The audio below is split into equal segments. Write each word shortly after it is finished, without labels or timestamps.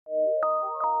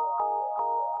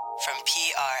from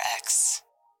PRX.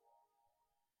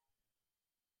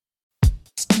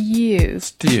 Stew.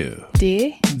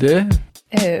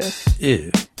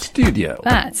 Studio.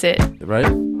 That's it. Right?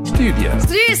 Studio.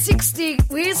 360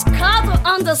 with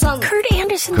Kurt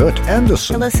Anderson. Kurt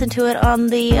Anderson. I listen to it on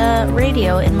the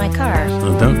radio in my car.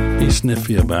 Oh, don't be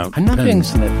sniffy about I'm not pens. being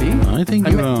sniffy. I think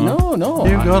you are. No.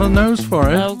 You've got a nose for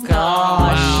it. Oh,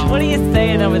 gosh. What are you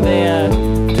saying over there?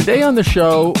 Today on the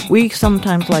show, We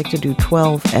sometimes like to do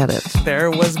 12 edits. There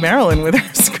was Marilyn with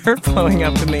her skirt blowing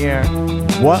up in the air.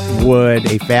 What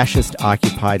would a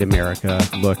fascist-occupied America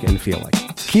look and feel like?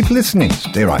 Keep listening.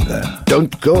 Stay right there.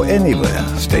 Don't go anywhere.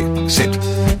 Sit.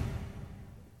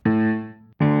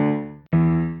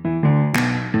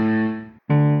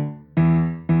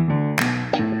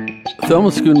 Thelma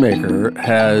Schoonmaker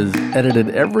has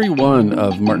edited every one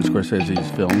of Martin Scorsese's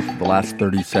films for the last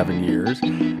 37 years,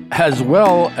 as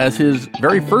well as his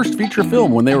very first feature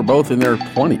film when they were both in their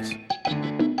 20s.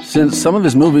 Since some of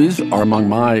his movies are among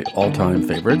my all-time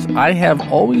favorites, I have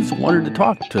always wanted to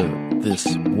talk to this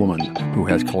woman who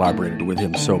has collaborated with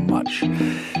him so much.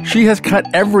 She has cut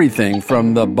everything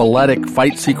from the balletic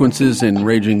fight sequences in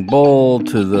Raging Bull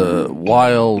to the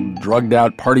wild,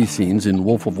 drugged-out party scenes in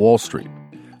Wolf of Wall Street.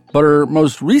 But her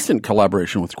most recent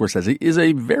collaboration with Scorsese is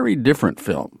a very different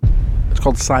film. It's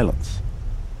called Silence.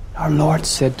 Our Lord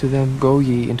said to them, "Go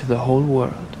ye into the whole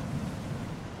world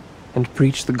and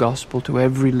preach the gospel to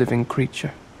every living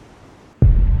creature."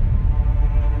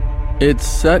 It's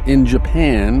set in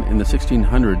Japan in the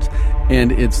 1600s,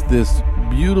 and it's this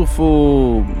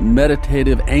beautiful,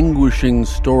 meditative, anguishing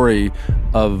story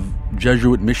of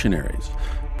Jesuit missionaries.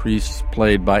 Priests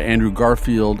played by Andrew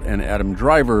Garfield and Adam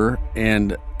Driver,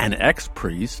 and an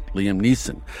ex-priest, Liam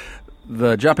Neeson.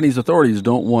 The Japanese authorities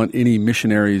don't want any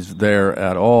missionaries there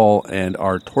at all and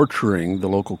are torturing the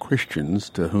local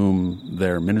Christians to whom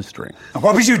they're ministering. And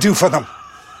what would you do for them?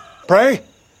 Pray?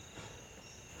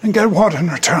 And get what in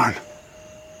return?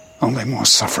 Only more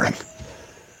suffering.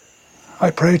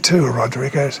 I pray too,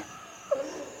 Rodriguez.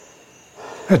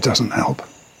 It doesn't help.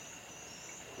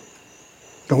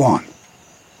 Go on.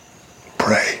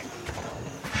 Pray.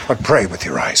 But pray with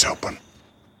your eyes open.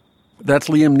 That's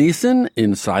Liam Neeson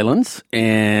in Silence,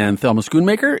 and Thelma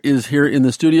Schoonmaker is here in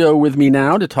the studio with me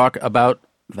now to talk about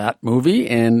that movie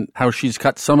and how she's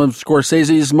cut some of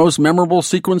Scorsese's most memorable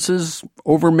sequences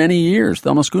over many years.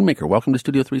 Thelma Schoonmaker, welcome to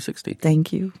Studio 360.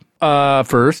 Thank you.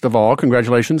 First of all,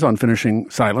 congratulations on finishing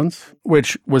Silence,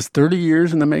 which was 30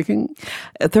 years in the making.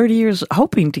 30 years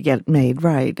hoping to get made,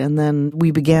 right. And then we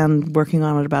began working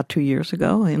on it about 2 years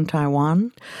ago in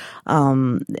Taiwan.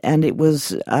 And it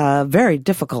was a very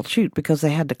difficult shoot because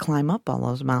they had to climb up all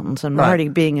those mountains. And Marty,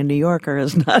 being a New Yorker,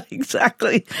 is not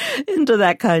exactly into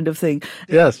that kind of thing.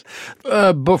 Yes.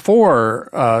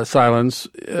 Before Silence,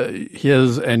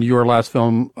 his and your last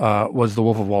film was The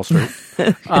Wolf of Wall Street,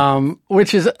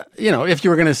 which is, you know, if you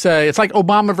were going to say, it's like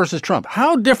Obama versus Trump.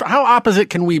 How opposite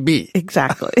can we be?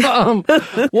 Exactly.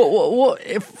 Well,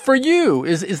 for you,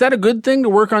 is that a good thing to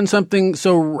work on something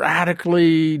so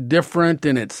radically different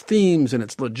in its themes and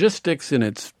its logistics and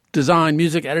its design,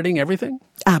 music, editing, everything?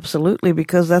 Absolutely,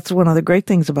 because that's one of the great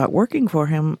things about working for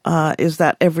him, is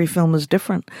that every film is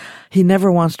different. He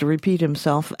never wants to repeat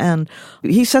himself, and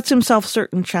he sets himself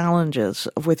certain challenges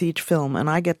with each film, and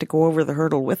I get to go over the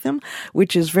hurdle with him,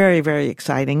 which is very, very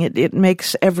exciting. It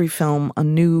makes every film a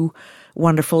new,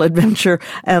 wonderful adventure,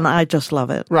 and I just love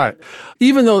it. Right.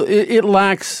 Even though it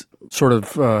lacks sort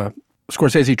of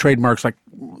Scorsese trademarks like,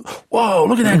 whoa,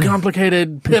 look at that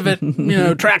complicated pivot,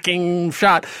 tracking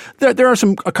shot. There are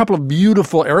a couple of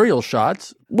beautiful aerial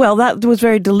shots. Well, that was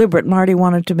very deliberate. Marty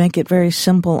wanted to make it very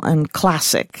simple and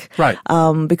classic. Right.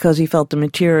 Because he felt the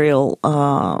material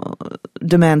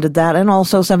demanded that, and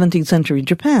also 17th century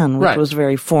Japan, which was a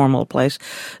very formal place,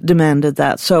 demanded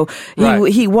that. So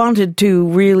he wanted to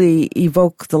really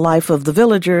evoke the life of the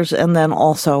villagers and then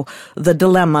also the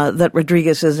dilemma that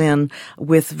Rodriguez is in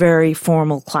with very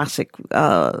formal classic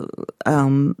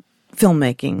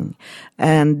filmmaking,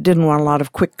 and didn't want a lot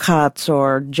of quick cuts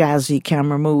or jazzy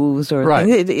camera moves or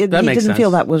things. He didn't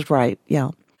feel that was right.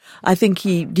 Yeah. I think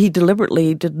he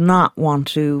deliberately did not want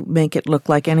to make it look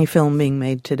like any film being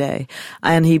made today.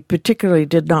 And he particularly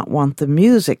did not want the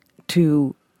music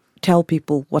to tell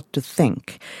people what to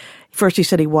think. First, he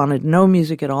said he wanted no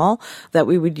music at all, that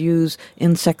we would use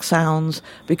insect sounds,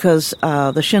 because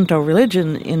the Shinto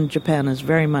religion in Japan is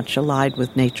very much allied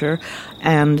with nature.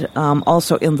 And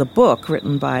also in the book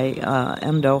written by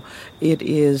Endo, it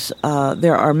is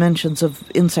there are mentions of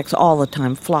insects all the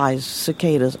time, flies,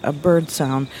 cicadas, a bird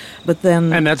sound. But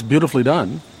then, and that's beautifully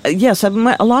done. Yes, a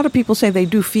lot of people say they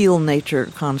do feel nature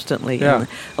constantly. Yeah.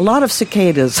 A lot of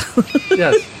cicadas.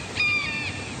 Yes.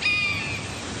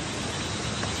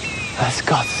 That's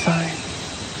God's sign.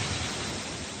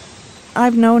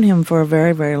 I've known him for a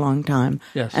very, very long time.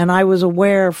 Yes. And I was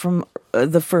aware from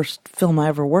the first film I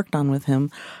ever worked on with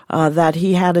him that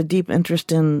he had a deep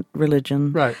interest in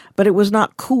religion. Right. But it was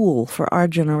not cool for our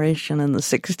generation in the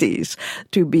 60s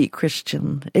to be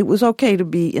Christian. It was okay to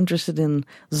be interested in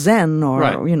Zen or,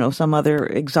 right. Some other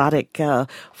exotic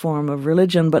form of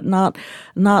religion, but not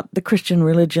the Christian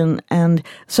religion. And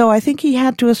so I think he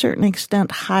had to a certain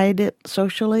extent hide it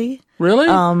socially. Really?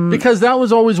 Because that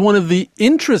was always one of the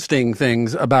interesting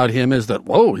things about him is that,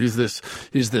 whoa, he's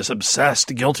this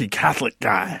obsessed, guilty Catholic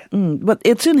guy. But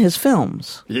it's in his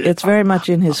films. Yeah. It's very much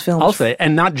in his films. I'll say,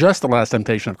 and not just The Last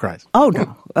Temptation of Christ. Oh,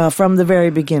 no. From the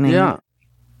very beginning. Yeah.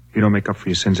 You don't make up for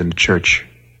your sins in the church.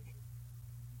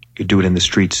 You do it in the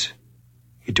streets.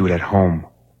 You do it at home.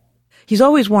 He's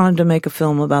always wanted to make a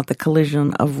film about the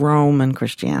collision of Rome and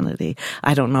Christianity.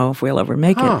 I don't know if we'll ever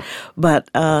make it. But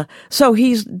so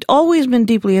he's always been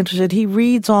deeply interested. He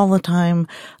reads all the time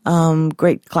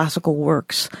great classical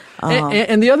works.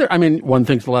 And the other, one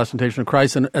thing's The Last Temptation of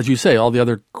Christ, and as you say, all the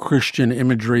other Christian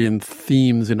imagery and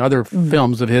themes in other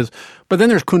films of his. But then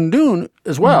there's Kundun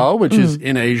as well, which is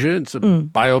in Asia. It's a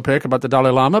biopic about the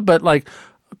Dalai Lama, but like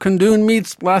Kundun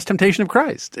meets Last Temptation of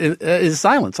Christ is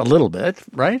silence a little bit,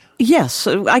 right? Yes,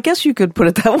 I guess you could put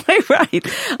it that way, right?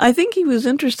 I think he was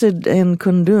interested in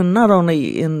Kundun not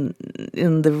only in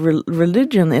the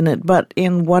religion in it, but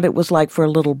in what it was like for a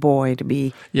little boy to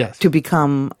be to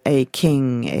become a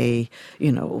king,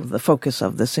 the focus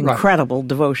of this incredible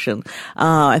devotion.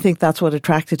 I think that's what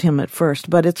attracted him at first,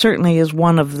 but it certainly is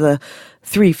one of the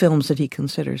 3 films that he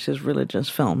considers his religious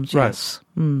films. Yes.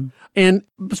 Right. And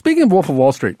speaking of Wolf of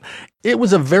Wall Street, it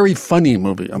was a very funny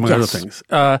movie, among other things.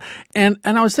 And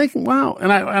I was thinking, wow,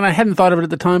 and I hadn't thought of it at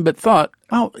the time, but thought,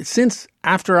 wow, since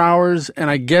After Hours and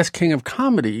I guess King of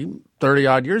Comedy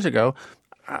 30-odd years ago,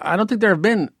 I don't think there have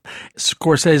been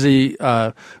Scorsese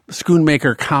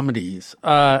Schoonmaker comedies.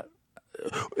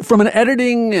 From an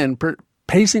editing and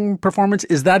pacing performance,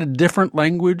 is that a different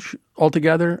language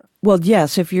altogether? Well,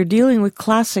 yes. If you're dealing with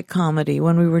classic comedy,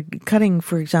 when we were cutting,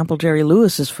 for example, Jerry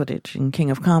Lewis's footage in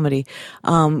King of Comedy,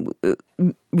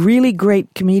 really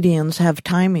great comedians have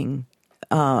timing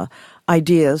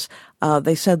ideas.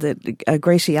 They said that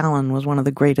Gracie Allen was one of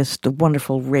the greatest,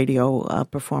 wonderful radio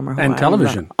performer. And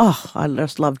television. I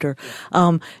just loved her.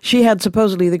 She had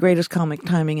supposedly the greatest comic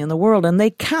timing in the world, and they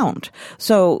count.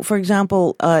 So, for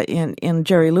example, in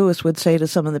Jerry Lewis would say to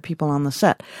some of the people on the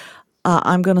set,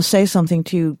 I'm going to say something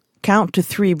to you. Count to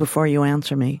 3 before you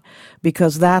answer me,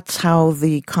 because that's how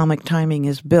the comic timing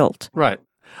is built. Right.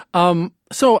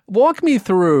 So walk me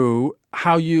through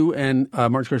how you and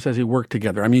Martin Scorsese work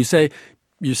together. You say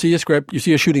you see a script, you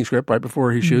see a shooting script right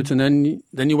before he shoots, and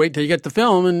then you wait till you get the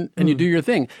film and you do your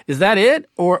thing. Is that it,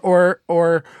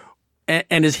 or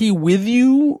is he with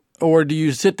you, or do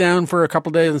you sit down for a couple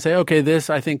of days and say, okay,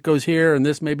 this I think goes here, and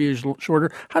this maybe is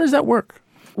shorter? How does that work?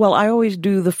 Well, I always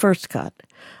do the first cut.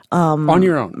 On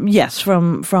your own? Yes,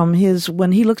 from his,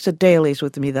 when he looks at dailies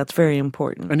with me, that's very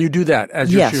important. And you do that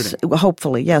as you're shooting? Yes,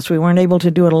 hopefully, yes. We weren't able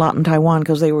to do it a lot in Taiwan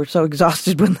because they were so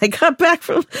exhausted when they got back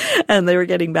and they were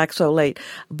getting back so late.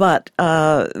 But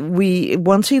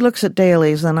once he looks at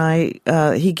dailies, then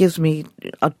he gives me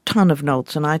a ton of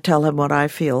notes and I tell him what I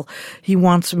feel. He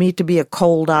wants me to be a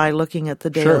cold eye looking at the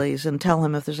dailies and tell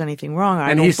him if there's anything wrong.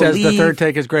 And he says the 3rd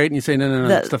take is great, and you say, no,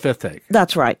 it's the 5th take.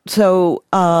 That's right. So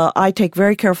I take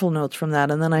very careful notes from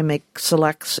that, and then I make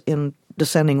selects in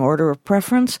descending order of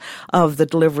preference of the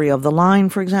delivery of the line,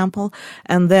 for example,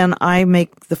 and then I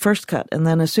make the first cut, and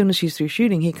then as soon as he's through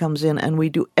shooting, he comes in and we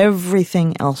do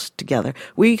everything else together.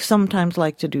 We sometimes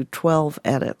like to do 12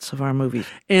 edits of our movies.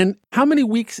 And how many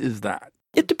weeks is that?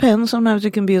 It depends. Sometimes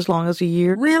it can be as long as a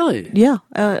year. Really? Yeah.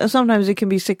 Sometimes it can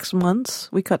be 6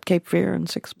 months. We cut Cape Fear in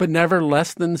 6 months. But never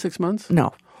less than 6 months?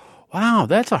 No. Wow,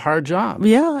 that's a hard job.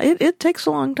 Yeah, it takes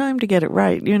a long time to get it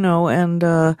right, and...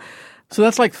 So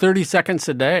that's like 30 seconds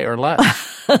a day or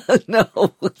less. No.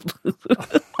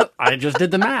 I just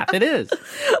did the math. It is.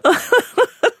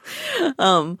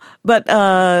 But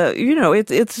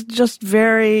it's just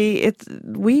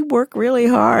we work really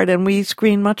hard and we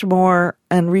screen much more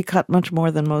and recut much more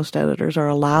than most editors are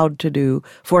allowed to do.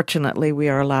 Fortunately, we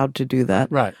are allowed to do that.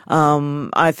 Right.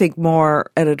 I think more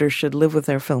editors should live with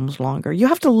their films longer. You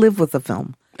have to live with the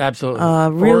film. Absolutely.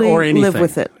 Really or anything. live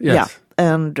with it. Yes. Yeah.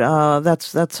 And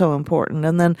that's so important.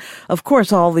 And then, of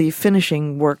course, all the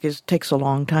finishing work takes a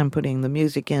long time, putting the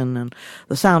music in and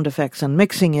the sound effects and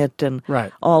mixing it and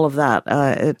all of that.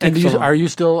 Are you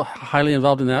still highly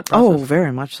involved in that process? Oh,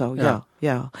 very much so,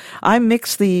 yeah. I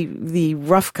mix the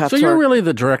rough cuts. So you're really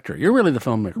the director. You're really the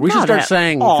filmmaker. We should start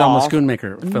saying Thelma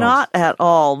Schoonmaker films. Not at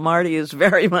all. Marty is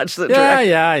very much the director.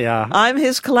 Yeah. I'm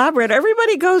his collaborator.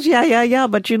 Everybody goes, yeah,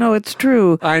 but it's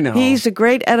true. I know. He's a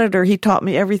great editor. He taught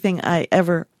me everything I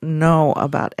ever know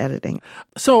about editing.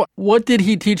 So what did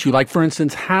he teach you? Like, for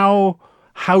instance, how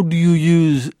do you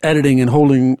use editing and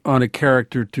holding on a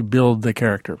character to build the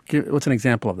character? What's an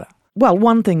example of that? Well,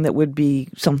 one thing that would be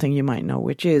something you might know,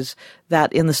 which is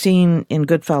that in the scene in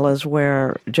Goodfellas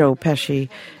where Joe Pesci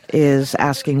is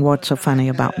asking, "What's so funny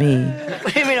about me?"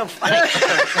 What do you mean I'm funny?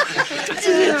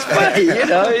 It's funny,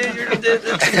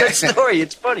 it's a good story.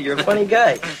 It's funny. You're a funny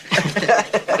guy.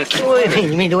 What do you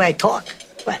mean? You mean the way I talk?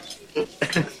 What?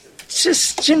 It's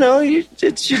just,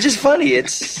 you're just funny.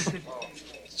 It's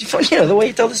funny, the way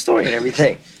you tell the story and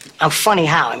everything. I'm funny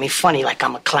how? I mean, funny like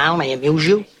I'm a clown. I amuse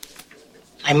you.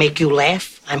 I make you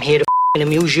laugh. I'm here to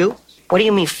amuse you. What do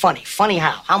you mean funny? Funny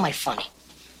how? How am I funny?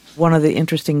 One of the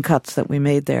interesting cuts that we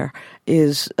made there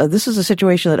is, this is a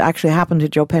situation that actually happened to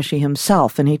Joe Pesci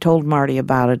himself, and he told Marty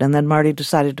about it, and then Marty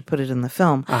decided to put it in the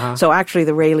film. So actually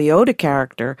the Ray Liotta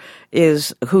character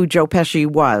is who Joe Pesci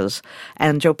was,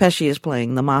 and Joe Pesci is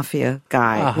playing the mafia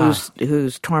guy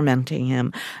who's tormenting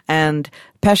him. And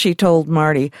Pesci told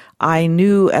Marty, I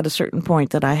knew at a certain point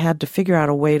that I had to figure out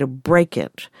a way to break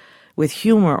it with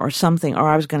humor or something, or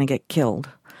I was going to get killed.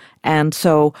 And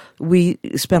so we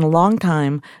spent a long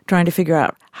time trying to figure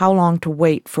out how long to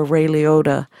wait for Ray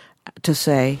Liotta to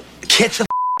say, "Get the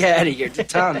out of here," to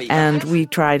Tommy. And we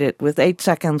tried it with 8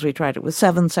 seconds. We tried it with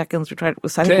 7 seconds. We tried it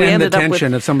with. I think we ended up with the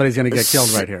tension if somebody's going to get killed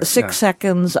right here. 6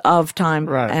 seconds of time,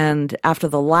 and after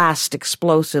the last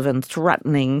explosive and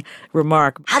threatening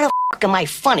remark, "How the am I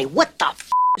funny? What the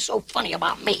is so funny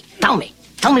about me? Tell me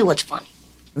what's funny."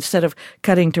 Instead of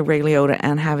cutting to Ray Liotta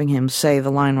and having him say the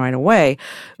line right away,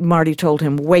 Marty told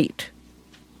him, "Wait."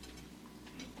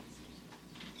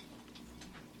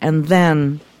 And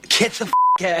then, "Get the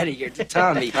out of here," to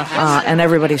Tommy. And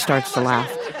everybody starts to laugh.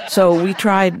 So we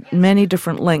tried many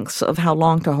different lengths of how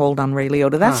long to hold on Ray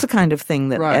Liotta. That's the kind of thing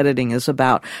that editing is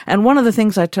about. And one of the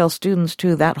things I tell students,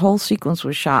 too, that whole sequence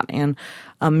was shot in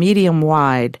a medium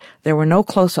wide. There were no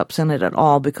close-ups in it at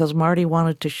all because Marty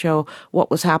wanted to show what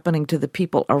was happening to the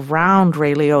people around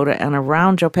Ray Liotta and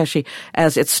around Joe Pesci.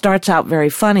 As it starts out very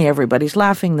funny, everybody's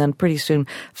laughing, then pretty soon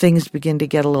things begin to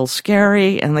get a little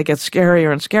scary, and they get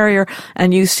scarier and scarier,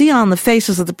 and you see on the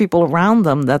faces of the people around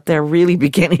them that they're really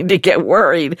beginning to get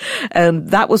worried. And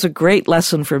that was a great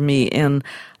lesson for me in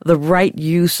the right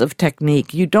use of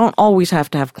technique. You don't always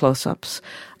have to have close-ups.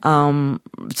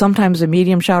 Sometimes a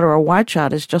medium shot or a wide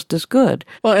shot is just as good.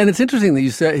 Well, and it's interesting that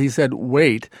he said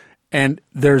wait, and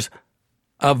there's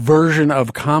a version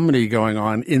of comedy going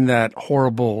on in that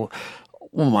horrible,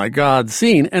 oh my God,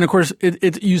 scene. And of course,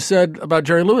 you said about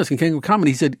Jerry Lewis in King of Comedy,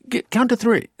 he said, count to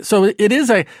 3. So it is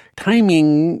a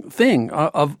timing thing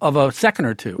of a second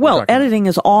or two. Well, editing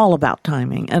is all about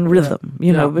timing and rhythm,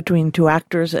 between two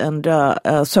actors. And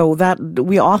so that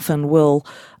we often will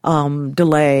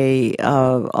delay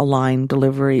a line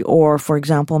delivery, or, for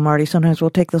example, Marty sometimes will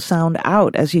take the sound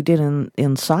out, as he did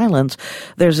in Silence.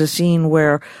 There's a scene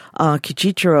where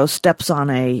Kichichiro steps on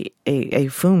a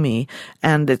fumi,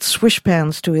 and it swish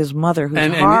pans to his mother,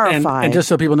 who's horrified. And just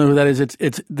so people know who that is,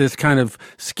 it's this kind of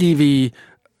skeevy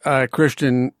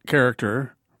Christian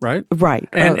character. Right? Right.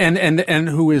 And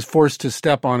who is forced to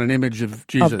step on an image of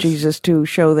Jesus. Of Jesus to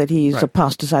show that he's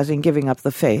apostatizing, giving up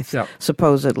the faith,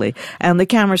 supposedly. And the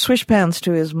camera swish pans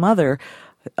to his mother,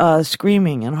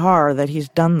 screaming in horror that he's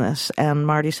done this. And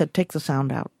Marty said, take the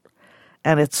sound out.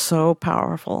 And it's so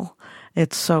powerful.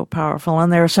 It's so powerful.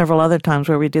 And there are several other times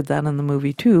where we did that in the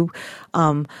movie, too.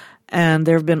 And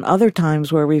there have been other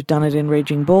times where we've done it in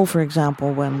Raging Bull, for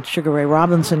example, when Sugar Ray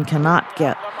Robinson cannot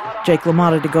get Jake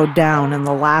LaMotta to go down in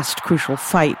the last crucial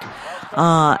fight.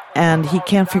 And he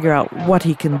can't figure out what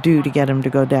he can do to get him to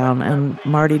go down. And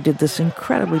Marty did this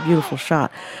incredibly beautiful shot,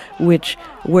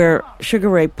 where Sugar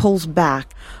Ray pulls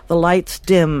back, the lights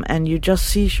dim, and you just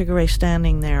see Sugar Ray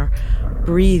standing there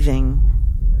breathing.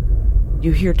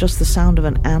 You hear just the sound of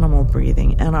an animal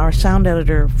breathing. And our sound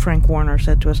editor, Frank Warner,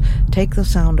 said to us, take the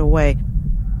sound away.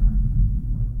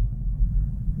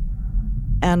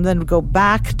 And then go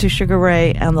back to Sugar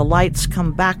Ray, and the lights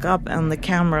come back up, and the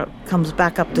camera comes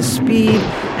back up to speed,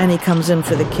 and he comes in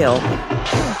for the kill.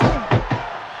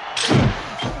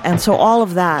 And so all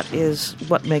of that is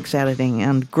what makes editing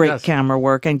and great camera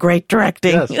work and great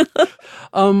directing. Yes.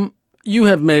 You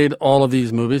have made all of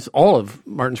these movies, all of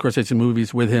Martin Scorsese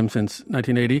movies with him since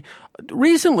 1980.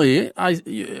 Recently,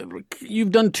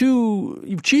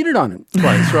 you've cheated on him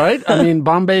twice, right? I mean,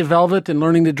 Bombay Velvet and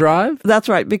Learning to Drive? That's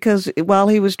right, because while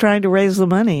he was trying to raise the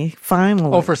money,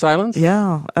 finally. Oh, for Silence?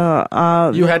 Yeah.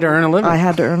 You had to earn a living. I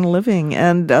had to earn a living.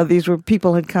 And these were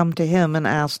people had come to him and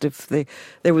asked if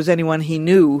there was anyone he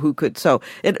knew who could. So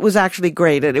it was actually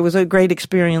great. It was a great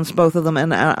experience, both of them,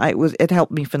 and it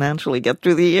helped me financially get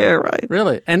through the year, right?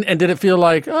 Really? And did it feel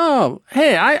like, oh,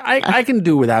 hey, I can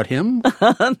do without him?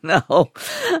 No.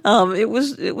 It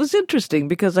was interesting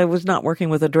because I was not working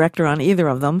with a director on either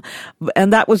of them,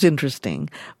 and that was interesting.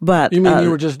 But you mean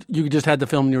you just had the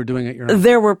film and you were doing it your own?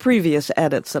 There were previous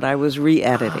edits that I was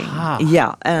re-editing.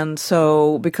 Yeah, and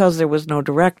so because there was no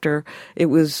director, it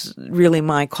was really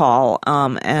my call.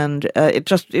 And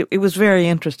it was very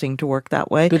interesting to work that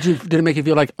way. Did it make you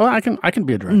feel like, oh, I can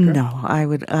be a director? No,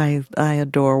 I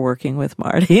adore working with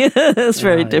Marty. It's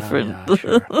very different. Yeah,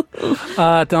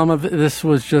 sure. Thelma, this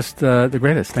was just the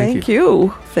greatest. Thank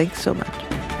you. Thanks so much.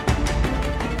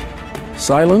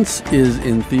 Silence is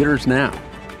in theaters now.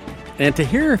 And to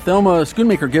hear Thelma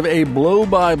Schoonmaker give a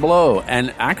blow-by-blow,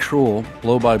 an actual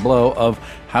blow-by-blow of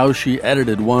how she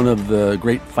edited one of the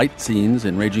great fight scenes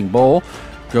in Raging Bull,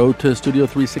 go to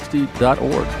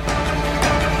studio360.org.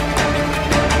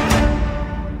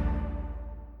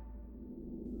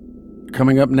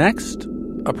 Coming up next,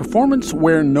 a performance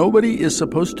where nobody is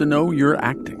supposed to know you're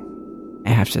acting. I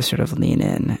have to sort of lean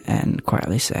in and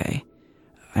quietly say,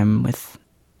 I'm with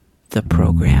the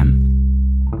program.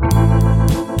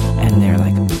 And they're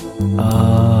like,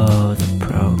 oh, the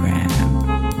program.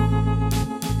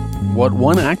 What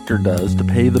one actor does to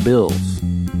pay the bills.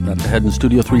 That's ahead in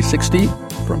Studio 360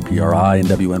 from PRI and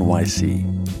WNYC.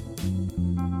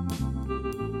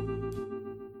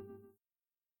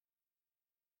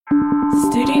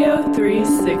 Studio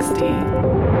 360.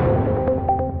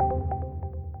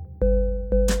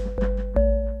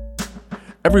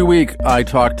 Every week, I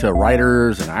talk to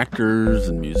writers and actors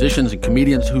and musicians and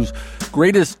comedians whose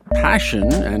greatest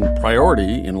passion and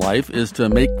priority in life is to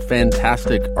make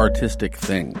fantastic artistic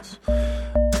things.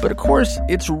 But of course,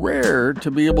 it's rare to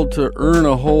be able to earn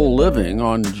a whole living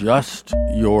on just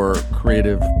your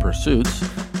creative pursuits.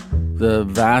 The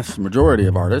vast majority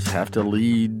of artists have to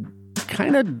lead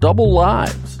kind of double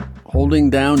lives,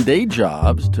 holding down day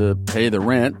jobs to pay the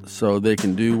rent so they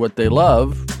can do what they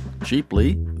love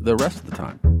cheaply the rest of the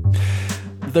time.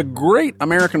 The great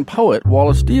American poet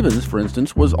Wallace Stevens, for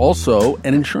instance, was also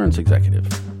an insurance executive.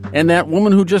 And that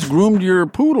woman who just groomed your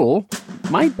poodle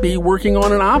might be working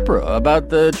on an opera about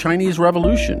the Chinese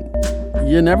Revolution.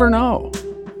 You never know.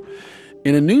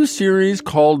 In a new series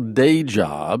called Day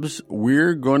Jobs,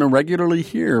 we're going to regularly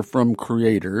hear from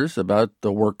creators about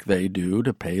the work they do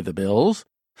to pay the bills.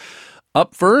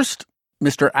 Up first,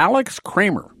 Mr. Alex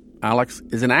Kramer. Alex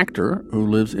is an actor who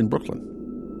lives in Brooklyn.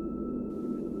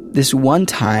 This one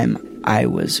time, I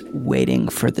was waiting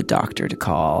for the doctor to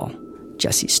call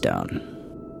Jesse Stone.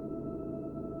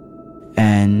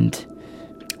 And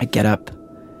I get up,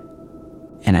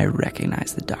 and I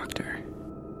recognize the doctor.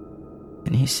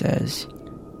 And he says,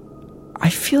 I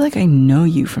feel like I know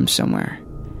you from somewhere.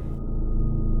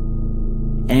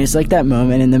 And it's like that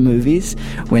moment in the movies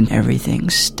when everything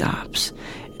stops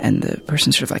and the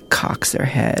person sort of like cocks their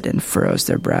head and furrows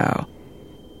their brow.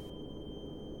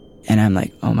 And I'm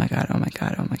like, oh my God, oh my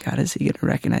God, oh my God, is he going to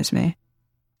recognize me?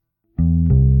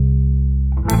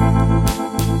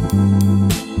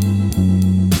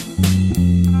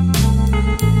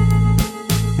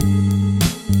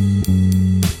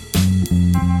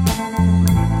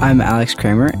 I'm Alex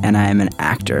Kramer, and I am an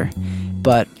actor,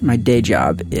 but my day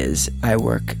job is I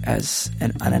work as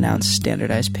an unannounced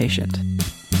standardized patient.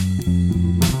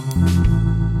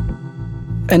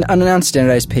 An unannounced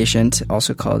standardized patient,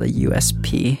 also called a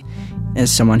USP, is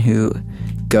someone who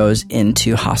goes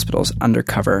into hospitals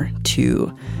undercover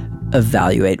to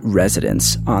evaluate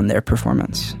residents on their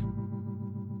performance.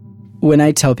 When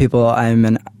I tell people I'm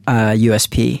an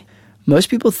USP, most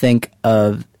people think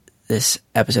of this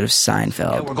episode of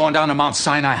Seinfeld. Yeah, we're going down to Mount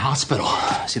Sinai Hospital.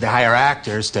 See, they hire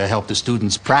actors to help the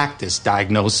students practice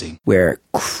diagnosing. Where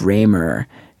Kramer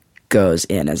goes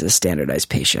in as a standardized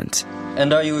patient.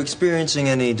 And are you experiencing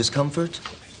any discomfort?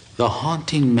 The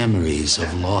haunting memories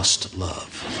of lost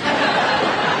love.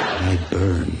 I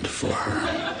burned for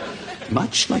her.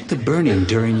 Much like the burning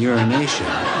during urination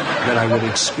that I would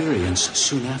experience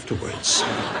soon afterwards.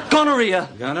 Gonorrhea!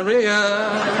 Gonorrhea!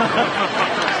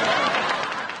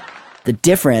 The The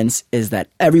difference is that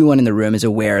everyone in the room is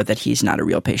aware that he's not a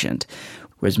real patient.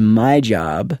 Whereas my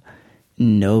job,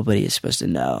 nobody is supposed to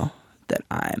know that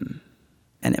I'm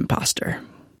an imposter.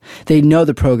 They know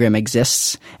the program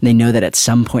exists, and they know that at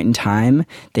some point in time,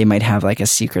 they might have like a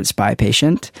secret spy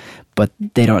patient, but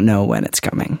they don't know when it's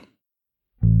coming.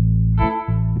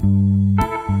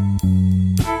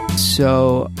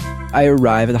 So I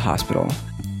arrive at the hospital,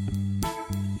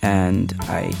 and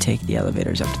I take the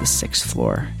elevators up to the 6th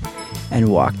floor and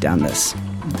walk down this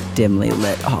dimly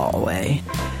lit hallway.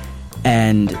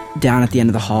 And down at the end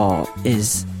of the hall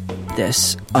is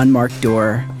this unmarked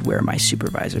door where my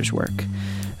supervisors work.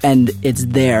 And it's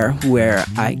there where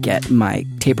I get my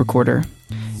tape recorder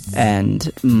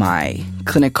and my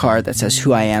clinic card that says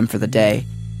who I am for the day.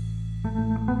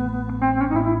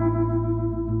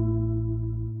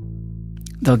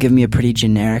 They'll give me a pretty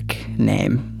generic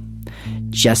name.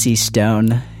 Jesse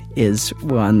Stone is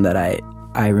one that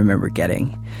I remember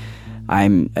getting.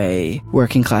 I'm a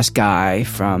working class guy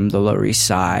from the Lower East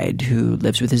Side who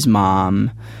lives with his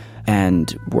mom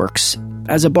and works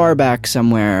as a barback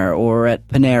somewhere or at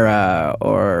Panera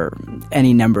or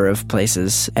any number of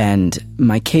places. And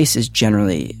my case is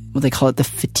generally, well, they call it the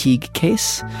fatigue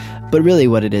case. But really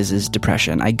what it is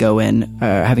depression. I go in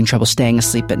having trouble staying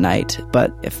asleep at night,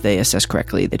 but if they assess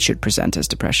correctly, it should present as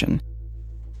depression.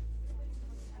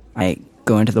 I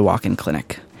go into the walk-in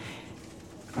clinic.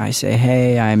 I say,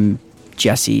 hey, I'm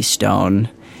Jesse Stone,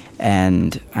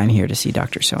 and I'm here to see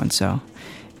Dr. So-and-so.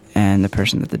 And the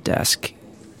person at the desk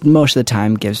most of the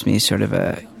time gives me sort of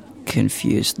a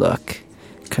confused look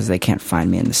because they can't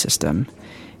find me in the system.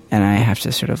 And I have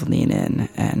to sort of lean in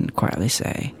and quietly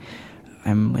say,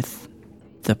 I'm with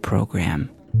the program.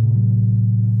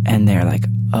 And they're like,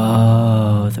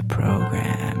 oh, the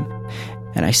program.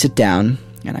 And I sit down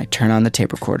and I turn on the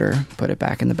tape recorder, put it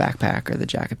back in the backpack or the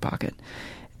jacket pocket,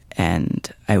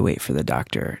 and I wait for the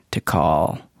doctor to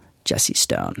call Jesse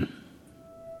Stone.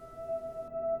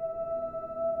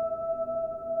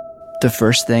 The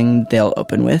first thing they'll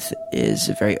open with is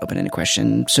a very open-ended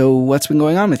question. So what's been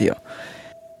going on with you?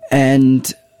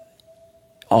 And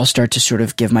I'll start to sort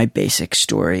of give my basic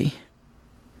story.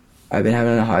 I've been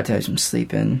having a hard time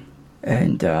sleeping.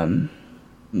 And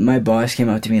my boss came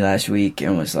up to me last week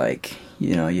and was like,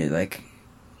 you know, you're like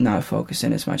not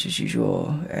focusing as much as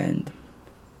usual. And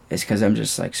it's because I'm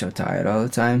just like so tired all the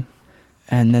time.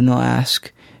 And then they'll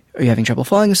ask, are you having trouble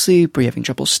falling asleep? Are you having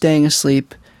trouble staying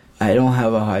asleep? I don't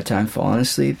have a hard time falling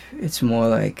asleep. It's more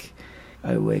like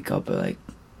I wake up at like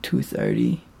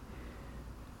 2:30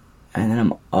 and then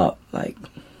I'm up like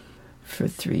for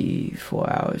 3-4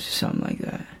 hours or something like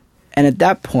that. And at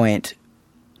that point,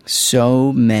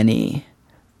 so many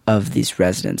of these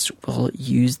residents will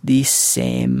use the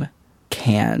same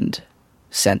canned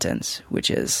sentence,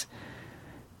 which is,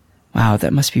 wow,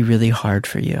 that must be really hard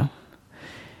for you.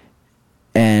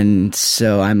 And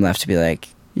so I'm left to be like,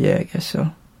 yeah, I guess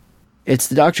so. It's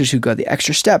the doctors who go the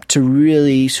extra step to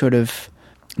really sort of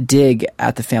dig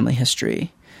at the family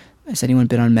history. Has anyone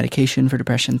been on medication for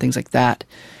depression? Things like that.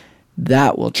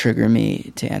 That will trigger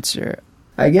me to answer.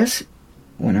 I guess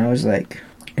when I was like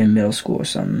in middle school or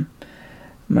something,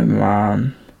 my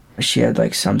mom, she had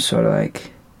like some sort of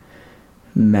like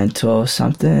mental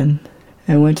something.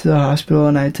 I went to the hospital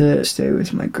and I had to stay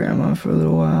with my grandma for a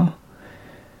little while.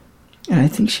 And I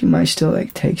think she might still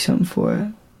like take something for it.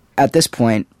 At this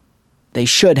point, they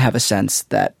should have a sense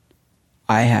that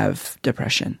I have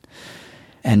depression.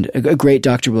 And a great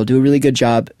doctor will do a really good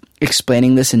job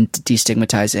explaining this and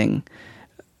destigmatizing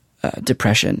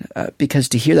depression, because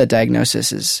to hear that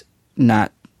diagnosis is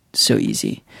not so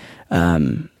easy.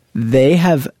 They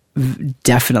have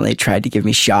definitely tried to give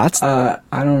me shots. I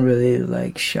don't really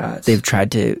like shots. They've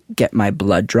tried to get my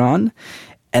blood drawn,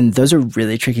 and those are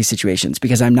really tricky situations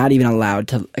because I'm not even allowed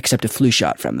to accept a flu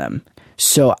shot from them.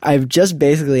 So I've just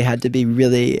basically had to be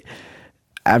really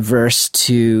adverse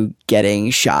to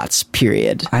getting shots,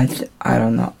 period. I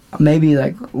don't know. Maybe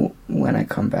like when I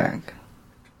come back.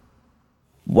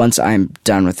 Once I'm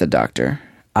done with the doctor,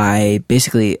 I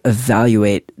basically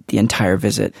evaluate the entire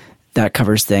visit. That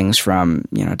covers things from,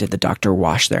 you know, did the doctor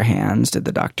wash their hands? Did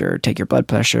the doctor take your blood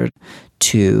pressure?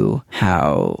 To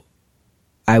how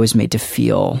I was made to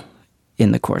feel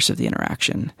in the course of the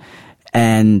interaction.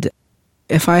 And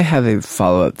if I have a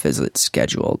follow-up visit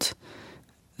scheduled,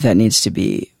 that needs to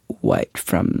be wiped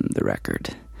from the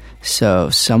record. So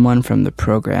someone from the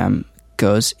program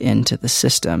goes into the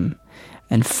system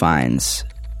and finds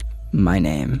my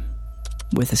name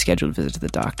with a scheduled visit to the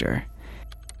doctor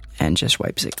and just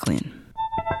wipes it clean.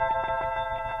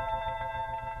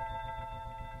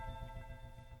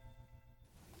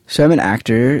 So I'm an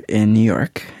actor in New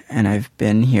York, and I've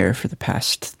been here for the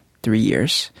past 3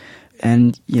 years.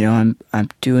 And, you know, I'm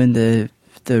doing the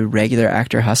regular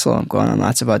actor hustle. I'm going on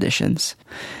lots of auditions.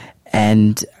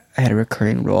 And I had a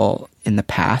recurring role in The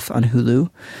Path on Hulu.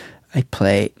 I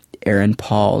play Aaron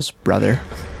Paul's brother.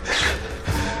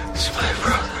 It's my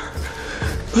brother.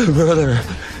 My brother.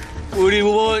 What do you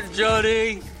want,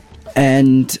 Johnny?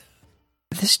 And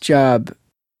this job,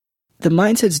 the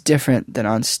mindset's different than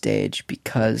on stage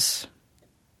because...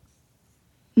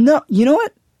 No, you know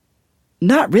what?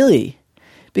 Not really.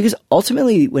 Because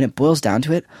ultimately, when it boils down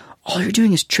to it, all you're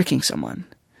doing is tricking someone.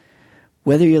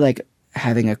 Whether you're like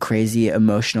having a crazy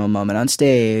emotional moment on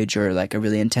stage or like a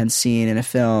really intense scene in a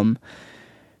film,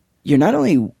 you're not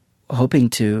only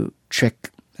hoping to trick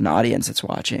an audience that's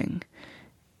watching,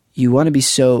 you want to be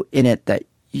so in it that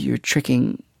you're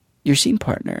tricking your scene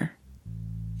partner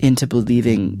into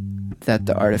believing that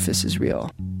the artifice is real.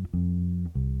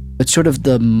 It's sort of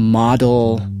the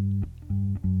model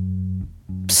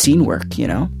scene work, you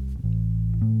know?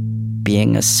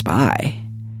 Being a spy.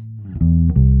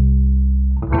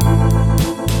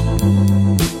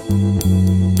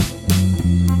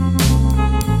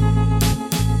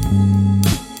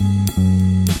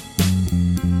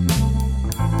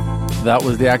 That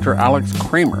was the actor Alex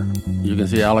Kramer. You can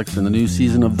see Alex in the new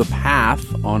season of The Path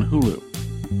on Hulu.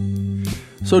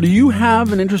 So do you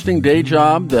have an interesting day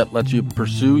job that lets you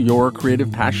pursue your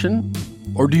creative passion?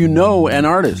 Or do you know an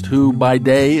artist who by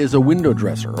day is a window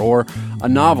dresser or a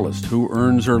novelist who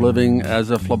earns her living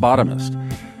as a phlebotomist?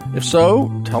 If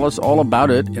so, tell us all about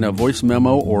it in a voice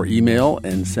memo or email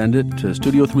and send it to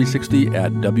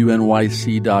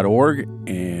studio360@wnyc.org,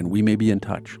 and we may be in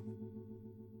touch.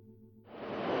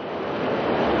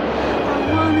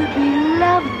 I wanna be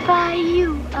loved by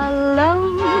you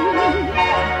alone.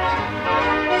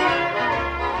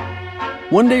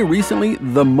 One day recently,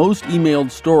 the most emailed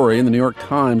story in the New York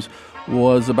Times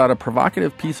was about a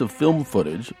provocative piece of film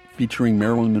footage featuring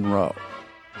Marilyn Monroe.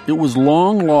 It was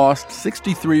long-lost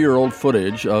 63-year-old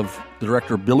footage of the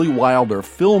director Billy Wilder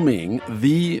filming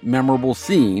the memorable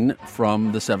scene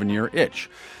from The 7-Year Itch.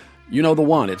 You know the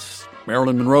one. It's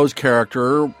Marilyn Monroe's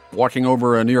character walking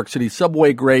over a New York City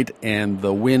subway grate, and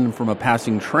the wind from a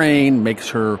passing train makes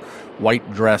her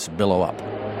white dress billow up.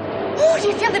 Oh, do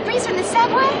you feel the breeze from the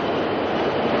subway?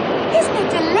 Isn't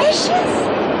it delicious?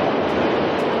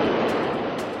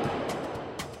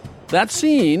 That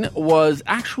scene was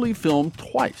actually filmed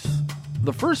twice.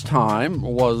 The first time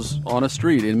was on a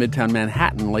street in Midtown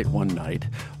Manhattan late one night,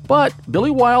 but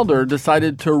Billy Wilder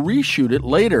decided to reshoot it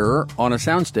later on a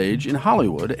soundstage in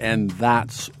Hollywood, and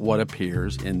that's what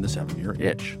appears in The 7-Year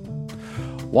Itch.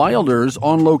 Wilder's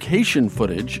on-location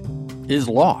footage is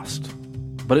lost,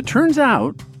 but it turns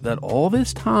out that all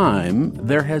this time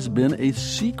there has been a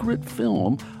secret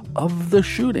film of the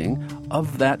shooting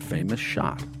of that famous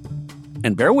shot.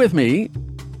 And bear with me,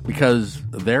 because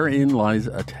therein lies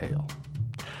a tale.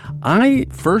 I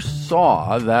first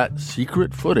saw that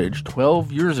secret footage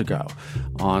 12 years ago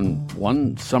on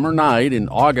one summer night in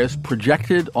August,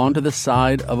 projected onto the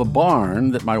side of a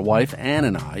barn that my wife Ann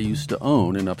and I used to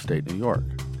own in upstate New York.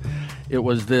 It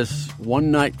was this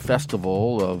one-night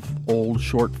festival of old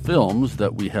short films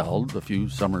that we held a few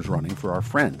summers running for our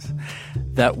friends,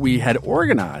 that we had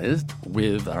organized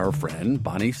with our friend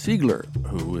Bonnie Siegler,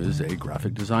 who is a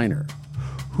graphic designer,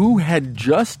 who had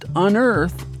just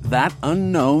unearthed that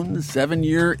unknown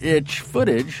 7-Year Itch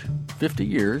footage 50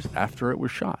 years after it was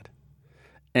shot.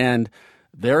 And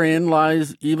therein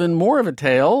lies even more of a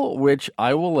tale, which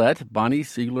I will let Bonnie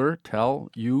Siegler tell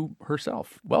you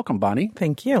herself. Welcome, Bonnie.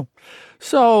 Thank you.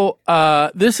 So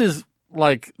this is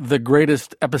like the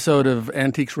greatest episode of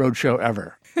Antiques Roadshow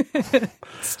ever.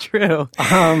 It's true.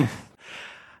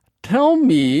 Tell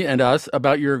me and us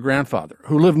about your grandfather,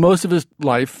 who lived most of his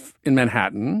life in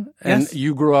Manhattan, and Yes.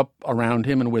 you grew up around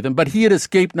him and with him. But he had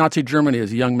escaped Nazi Germany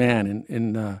as a young man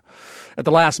at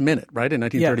the last minute, right, in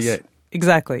 1938. Yes,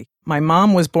 exactly. My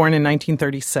mom was born in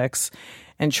 1936,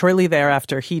 and shortly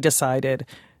thereafter, he decided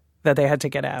that they had to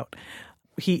get out.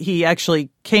 He actually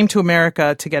came to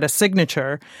America to get a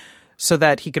signature so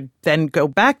that he could then go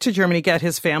back to Germany, get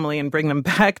his family, and bring them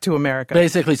back to America.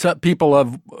 Basically,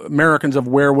 Americans of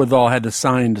wherewithal had to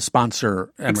sign to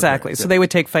sponsor immigrants. Exactly. So they would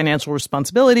take financial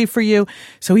responsibility for you.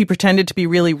 So he pretended to be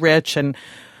really rich, and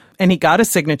he got a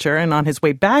signature. And on his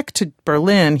way back to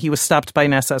Berlin, he was stopped by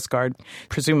an SS guard,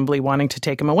 presumably wanting to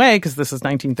take him away because this is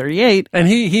 1938. And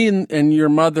he and your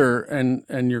mother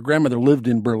and your grandmother lived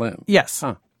in Berlin. Yes.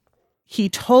 Huh. He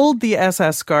told the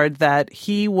SS guard that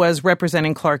he was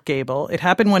representing Clark Gable. It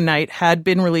happened one night, had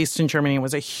been released in Germany, and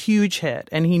was a huge hit.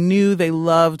 And he knew they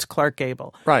loved Clark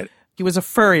Gable. Right. He was a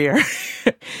furrier,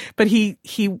 but he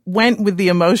went with the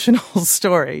emotional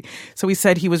story. So he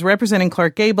said he was representing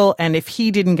Clark Gable, and if he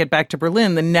didn't get back to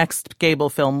Berlin, the next Gable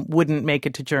film wouldn't make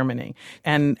it to Germany.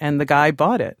 And the guy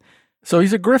bought it. So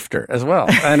he's a grifter as well,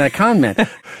 and a con man.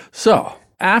 So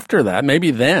after that, maybe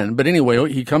then, but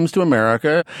anyway, he comes to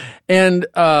America, and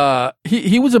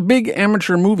he was a big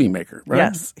amateur movie maker, right?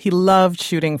 Yes, he loved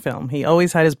shooting film. He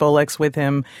always had his Bolex with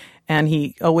him, and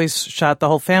he always shot the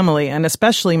whole family, and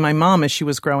especially my mom as she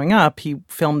was growing up, he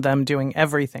filmed them doing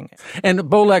everything. And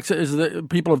Bolex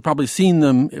people have probably seen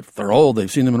them. If they're old, they've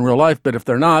seen them in real life, but if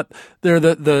they're not, they're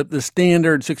the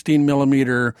standard 16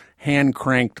 millimeter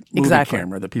hand-cranked movie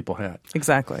camera that people had.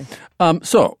 Exactly.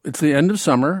 So it's the end of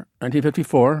summer,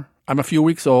 1954. I'm a few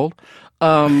weeks old.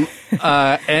 And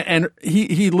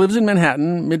he lives in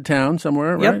Manhattan, Midtown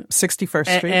somewhere, right? Yep,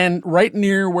 61st Street. And right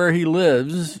near where he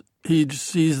lives, he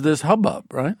sees this hubbub,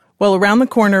 right? Well, around the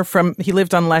corner he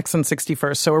lived on Lex and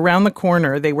 61st. So around the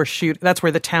corner, they were that's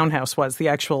where the townhouse was, the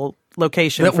actual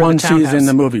location that for one the townhouse. sees in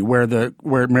the movie where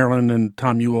Marilyn and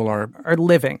Tom Ewell are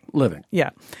living. Yeah.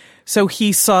 So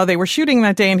he saw they were shooting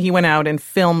that day, and he went out and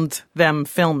filmed them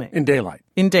filming. In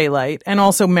daylight. And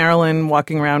also Marilyn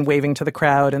walking around waving to the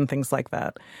crowd and things like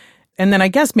that. And then I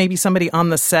guess maybe somebody on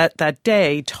the set that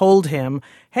day told him,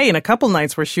 hey, in a couple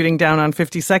nights we're shooting down on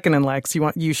 52nd and Lex.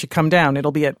 You should come down.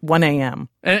 It'll be at 1 a.m.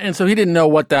 And so he didn't know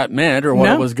what that meant or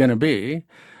what it was going to be.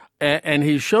 And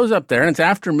he shows up there, and it's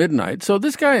after midnight. So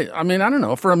this guy, I mean, I don't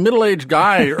know, for a middle-aged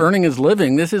guy earning his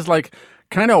living, this is like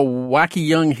kind of wacky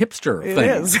young hipster thing. It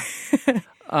is.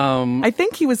 I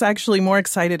think he was actually more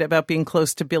excited about being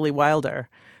close to Billy Wilder,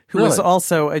 who was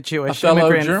also a Jewish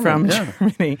immigrant from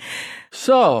Germany.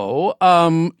 So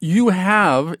you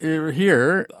have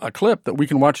here a clip that we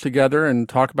can watch together and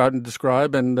talk about and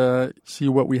describe and see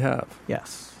what we have.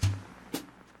 Yes.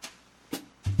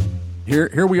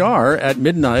 Here we are at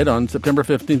midnight on September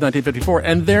 15th, 1954,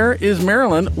 and there is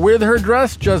Marilyn with her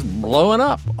dress just blowing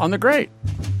up on the grate.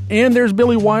 And there's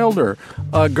Billy Wilder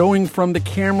going from the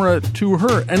camera to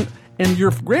her. And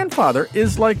your grandfather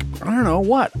is like, I don't know,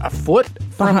 what, a foot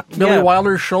from Billy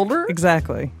Wilder's shoulder?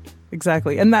 Exactly.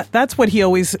 And that's what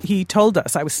he told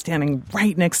us. I was standing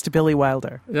right next to Billy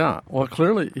Wilder. Yeah, well,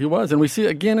 clearly he was. And we see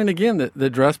again and again the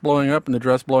dress blowing up and the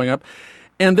dress blowing up.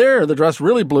 And there, the dress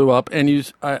really blew up.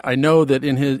 And I know that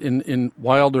in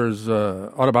Wilder's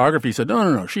autobiography, he said,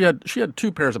 no, she had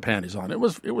 2 pairs of panties on. It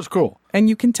was cool. And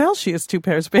you can tell she has 2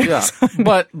 pairs of panties on.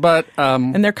 But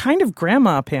and they're kind of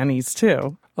grandma panties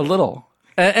too. A little.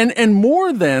 And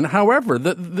more than, however,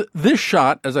 this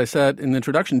shot, as I said in the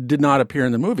introduction, did not appear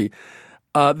in the movie.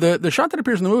 The shot that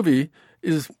appears in the movie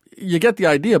is, you get the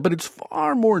idea, but it's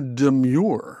far more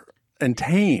demure and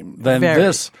tame than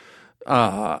this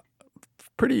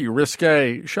pretty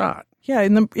risque shot. Yeah,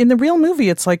 in the real movie,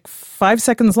 it's like 5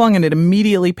 seconds long, and it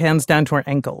immediately pans down to her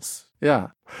ankles. Yeah.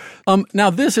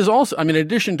 Now, this is also, I mean, in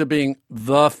addition to being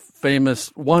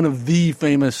one of the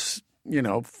famous,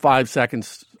 5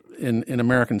 seconds in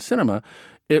American cinema,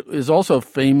 it is also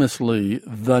famously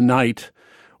the night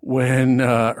when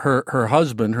her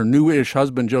husband, her new-ish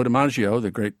husband, Joe DiMaggio, the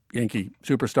great Yankee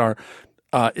superstar,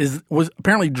 was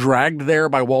apparently dragged there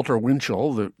by Walter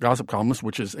Winchell, the gossip columnist,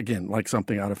 which is, again, like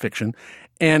something out of fiction,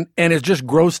 and is just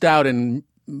grossed out and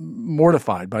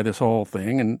mortified by this whole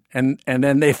thing, and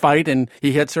then they fight, and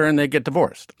he hits her, and they get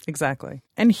divorced. Exactly.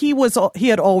 And he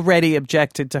had already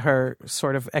objected to her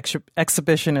sort of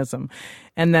exhibitionism,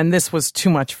 and then this was too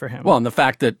much for him. Well, and the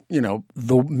fact that,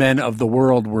 the men of the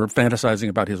world were fantasizing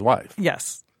about his wife.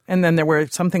 Yes. And then there were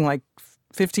something like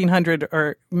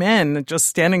 1,500 men just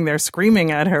standing there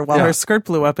screaming at her while her skirt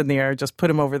blew up in the air, just put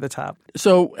him over the top.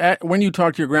 So when you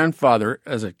talked to your grandfather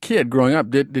as a kid growing up,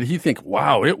 did he think,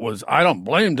 wow, I don't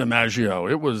blame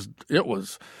DiMaggio, it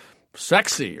was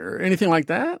sexy or anything like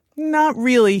that? Not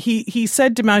really. He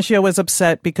said DiMaggio was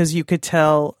upset because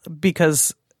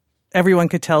everyone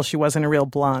could tell she wasn't a real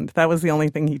blonde. That was the only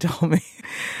thing he told me.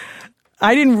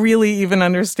 I didn't really even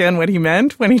understand what he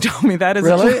meant when he told me that as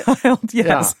a child.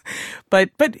 Yes. Yeah.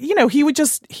 But he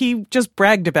just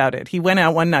bragged about it. He went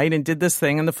out one night and did this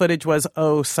thing, and the footage was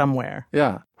somewhere.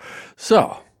 Yeah.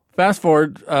 So, fast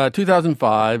forward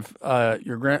 2005,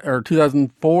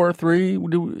 2004,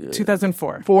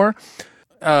 2004. 4.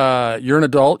 You're an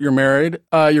adult, you're married.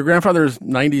 Your grandfather's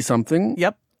 90-something.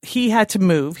 Yep. He had to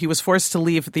move. He was forced to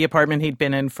leave the apartment he'd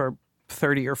been in for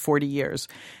 30 or 40 years.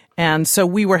 And so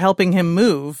we were helping him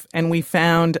move, and we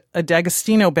found a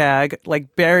D'Agostino bag,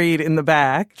 like, buried in the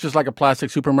back. Just like a plastic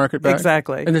supermarket bag?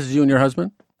 Exactly. And this is you and your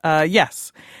husband?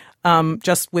 Yes.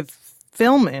 Just with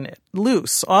film in it,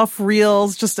 loose, off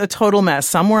reels, just a total mess.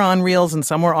 Some were on reels and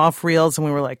some were off reels. And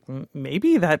we were like,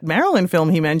 maybe that Marilyn film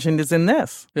he mentioned is in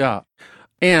this. Yeah.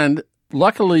 And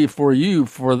luckily for you,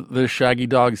 for the Shaggy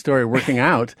Dog story working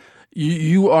out,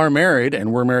 you are married,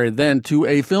 and were married then, to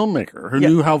a filmmaker who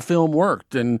knew how film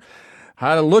worked and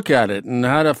how to look at it and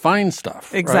how to find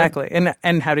stuff. Exactly. Right?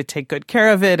 And how to take good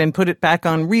care of it and put it back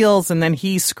on reels. And then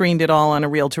he screened it all on a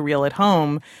reel-to-reel at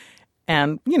home.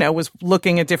 And, was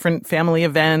looking at different family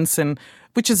events, and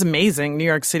which is amazing. New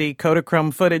York City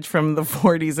Kodachrome footage from the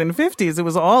 40s and 50s. It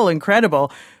was all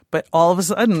incredible. But all of a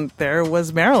sudden, there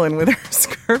was Marilyn with her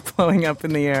skirt blowing up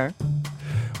in the air.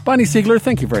 Bonnie Siegler,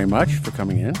 thank you very much for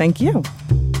coming in. Thank you.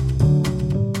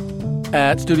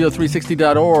 At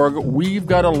Studio360.org, we've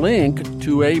got a link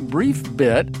to a brief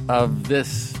bit of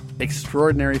this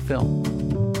extraordinary film.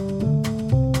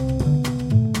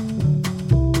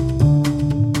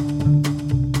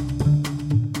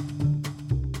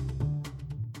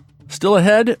 Still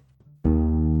ahead,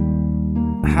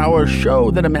 how a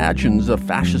show that imagines a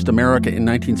fascist America in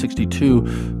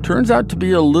 1962 turns out to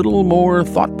be a little more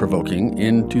thought-provoking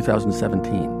in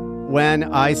 2017. When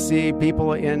I see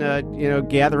people in a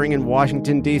gathering in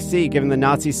Washington, D.C. giving the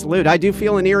Nazi salute, I do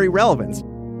feel an eerie relevance.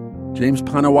 James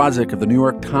Poniewozik of the New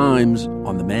York Times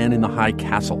on The Man in the High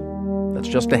Castle. That's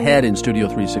just ahead in Studio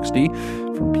 360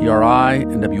 from PRI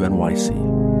and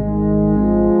WNYC.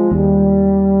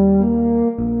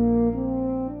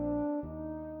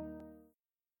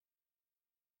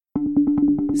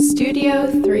 Studio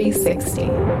 360.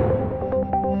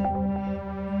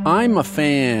 I'm a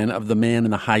fan of The Man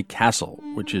in the High Castle,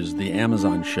 which is the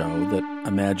Amazon show that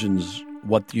imagines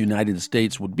what the United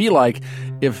States would be like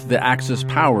if the Axis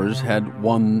powers had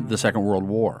won the Second World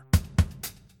War.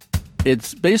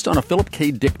 It's based on a Philip K.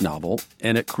 Dick novel,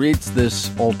 and it creates this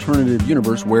alternative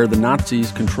universe where the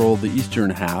Nazis control the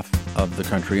eastern half of the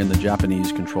country and the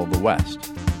Japanese control the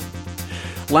west.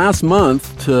 Last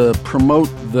month, to promote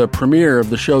the premiere of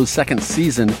the show's second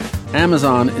season,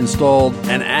 Amazon installed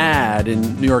an ad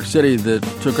in New York City that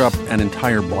took up an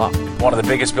entire block. One of the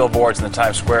biggest billboards in the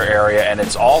Times Square area, and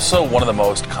it's also one of the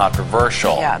most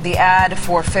controversial. Yeah, the ad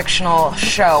for fictional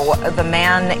show The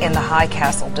Man in the High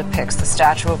Castle depicts the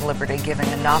Statue of Liberty giving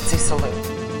a Nazi salute.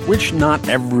 Which not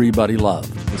everybody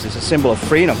loved. This is a symbol of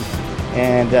freedom,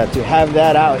 and to have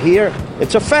that out here,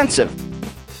 it's offensive.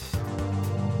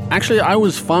 Actually, I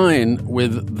was fine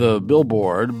with the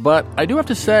billboard, but I do have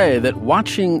to say that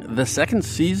watching the second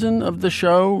season of the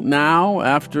show now,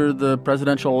 after the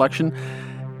presidential election,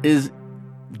 is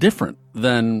different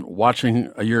than watching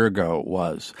a year ago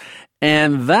was.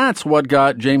 And that's what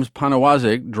got James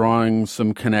Poniewozik drawing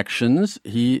some connections.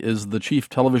 He is the chief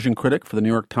television critic for the New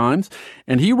York Times,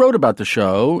 and he wrote about the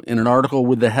show in an article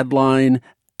with the headline,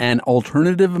 "An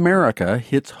Alternative America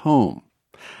Hits Home."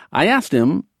 I asked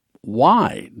him,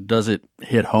 why does it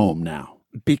hit home now?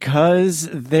 Because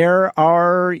there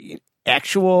are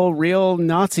actual real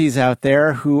Nazis out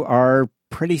there who are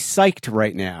pretty psyched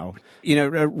right now.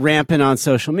 Rampant on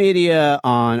social media,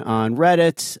 on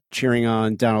Reddit, cheering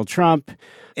on Donald Trump.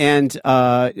 And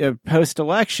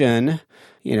post-election,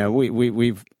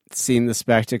 we've seen the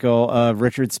spectacle of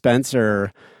Richard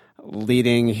Spencer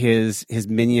leading his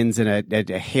minions in a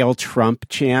Hail Trump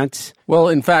chant. Well,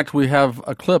 in fact, we have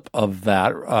a clip of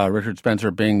that, Richard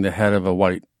Spencer being the head of a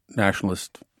white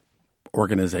nationalist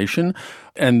organization.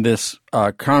 And this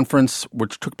conference,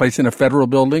 which took place in a federal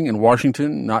building in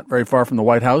Washington, not very far from the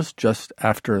White House, just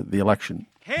after the election.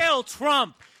 Hail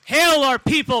Trump! Hail our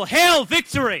people! Hail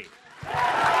victory!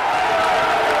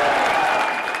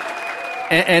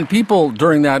 And people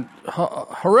during that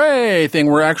hooray thing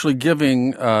were actually giving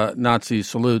Nazi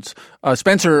salutes.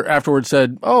 Spencer afterwards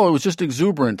said, it was just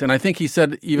exuberant. And I think he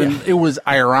said it was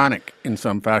ironic in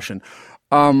some fashion.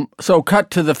 So cut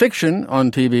to the fiction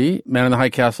on TV, Man in the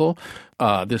High Castle,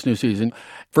 this new season.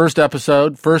 First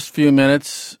episode, first few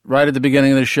minutes, right at the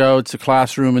beginning of the show. It's a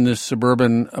classroom in this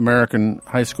suburban American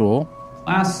high school.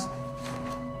 Class,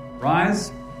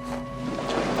 rise.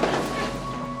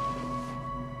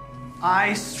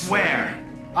 I swear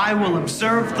I will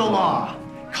observe the law,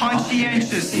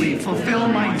 conscientiously fulfill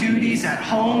my duties at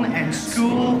home and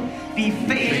school, be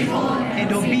faithful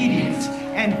and obedient,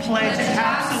 and pledge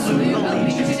absolute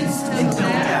allegiance until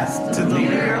death to the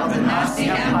leader of the Nazi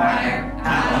Empire,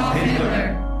 Adolf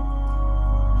Hitler.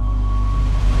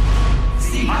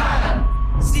 Sieg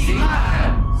Heil! Sieg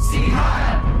Heil! Sieg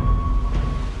Heil!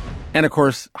 And, of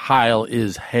course, Heil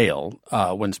is hail.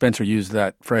 When Spencer used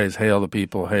that phrase, hail the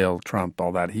people, hail Trump,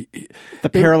 all that. The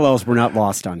parallels were not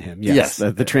lost on him. Yes.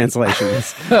 The translation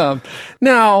is.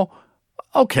 Now,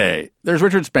 okay, there's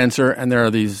Richard Spencer, and there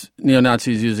are these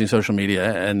neo-Nazis using social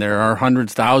media, and there are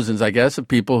hundreds, thousands, I guess, of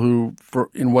people who,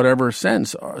 in whatever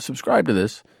sense, subscribe to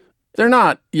this. They're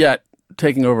not yet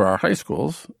taking over our high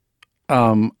schools,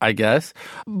 I guess.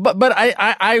 But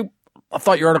I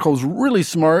thought your article was really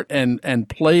smart and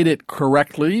played it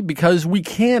correctly, because we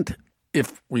can't,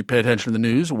 if we pay attention to the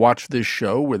news, watch this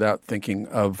show without thinking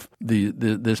of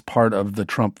this part of the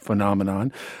Trump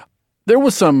phenomenon. There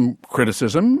was some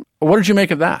criticism. What did you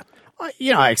make of that?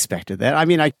 I expected that. I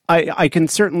mean, I can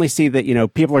certainly see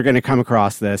that, people are going to come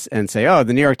across this and say, oh,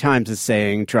 the New York Times is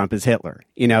saying Trump is Hitler,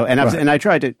 and I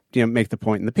tried to, make the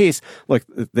point in the piece. Look,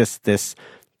 this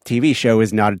TV show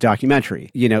is not a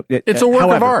documentary. It's a work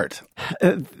of art.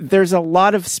 There's a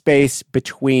lot of space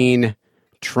between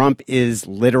Trump is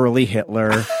literally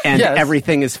Hitler and yes.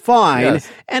 everything is fine. Yes.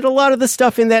 And a lot of the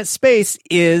stuff in that space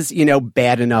is,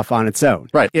 bad enough on its own.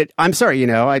 Right. I'm sorry,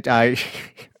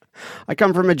 I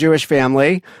come from a Jewish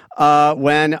family.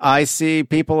 When I see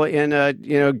people in a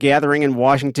gathering in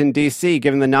Washington, D.C.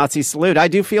 giving the Nazi salute, I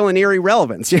do feel an eerie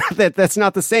relevance. That's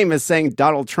not the same as saying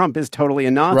Donald Trump is totally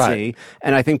a Nazi. Right.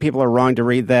 And I think people are wrong to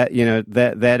read that,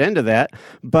 that end of that.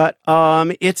 But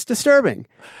it's disturbing.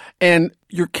 And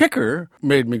your kicker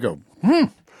made me go,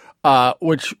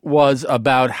 which was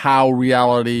about how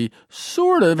reality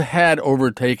sort of had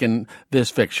overtaken this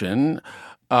fiction.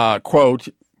 Quote,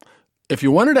 if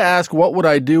you wanted to ask what would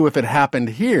I do if it happened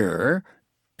here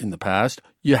in the past,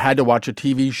 you had to watch a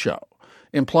TV show,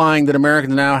 implying that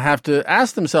Americans now have to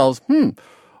ask themselves,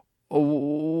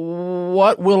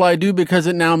 what will I do because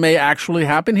it now may actually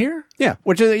happen here? Yeah,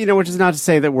 which is not to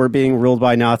say that we're being ruled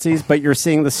by Nazis, but you're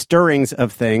seeing the stirrings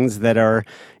of things that are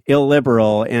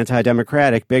illiberal,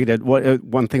 anti-democratic, bigoted.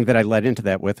 One thing that I led into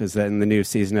that with is that in the new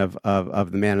season of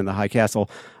The Man in the High Castle,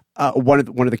 one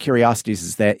of the curiosities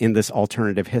is that in this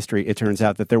alternative history, it turns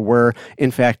out that there were, in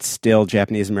fact, still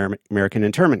Japanese American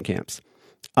internment camps.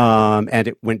 And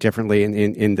it went differently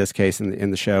in this case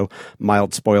in the show.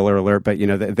 Mild spoiler alert, but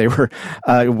they were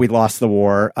we lost the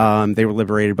war. They were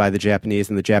liberated by the Japanese,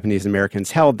 and the Japanese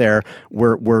Americans held there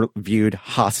were viewed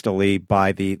hostilely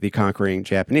by the conquering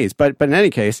Japanese. But in any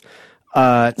case,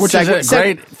 which is a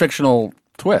great fictional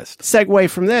twist. Segue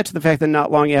from that to the fact that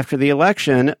not long after the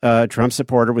election, a Trump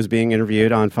supporter was being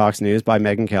interviewed on Fox News by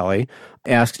Megyn Kelly,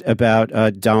 asked about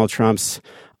Donald Trump's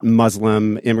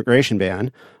Muslim immigration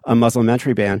ban, a Muslim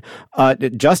entry ban,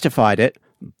 justified it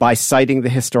by citing the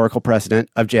historical precedent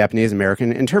of Japanese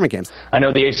American internment camps. I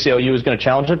know the ACLU is going to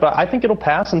challenge it, but I think it'll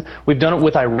pass. And we've done it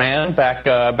with Iran back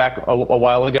a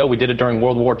while ago. We did it during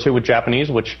World War II with Japanese,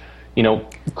 which,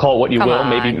 call it what you will,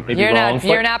 maybe wrong.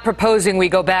 You're not proposing we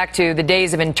go back to the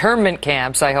days of internment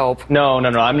camps, I hope. No,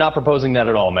 I'm not proposing that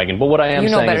at all, Megyn. But what I am saying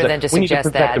is that better than to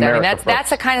suggest that.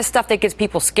 That's the kind of stuff that gets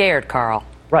people scared, Carl.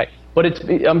 Right. But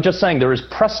I'm just saying there is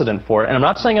precedent for it, and I'm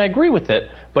not saying I agree with it,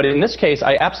 but in this case,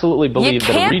 I absolutely believe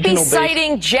that a regional You can't be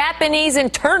citing Japanese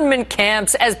internment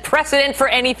camps as precedent for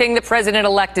anything the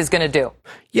president-elect is going to do.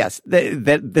 Yes,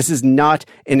 this is not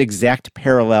an exact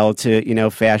parallel to,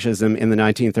 fascism in the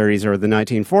 1930s or the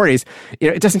 1940s.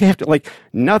 It doesn't have to,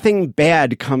 nothing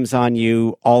bad comes on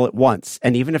you all at once.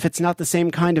 And even if it's not the same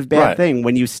kind of bad thing,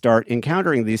 when you start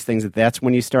encountering these things, that's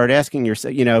when you start asking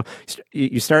yourself,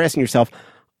 you start asking yourself,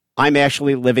 I'm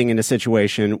actually living in a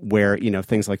situation where,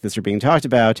 things like this are being talked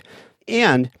about.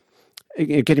 And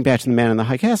getting back to The Man in the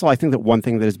High Castle, I think that one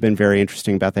thing that has been very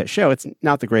interesting about that show, it's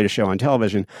not the greatest show on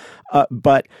television,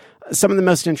 but some of the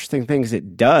most interesting things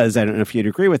it does, I don't know if you'd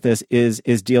agree with this, is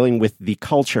dealing with the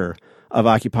culture of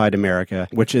occupied America,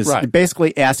 which is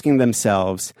basically asking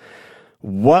themselves,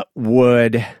 what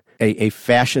would a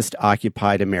fascist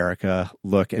occupied America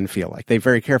look and feel like? They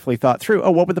very carefully thought through,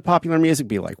 what would the popular music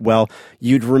be like? Well,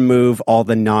 you'd remove all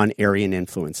the non-Aryan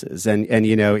influences and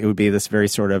it would be this very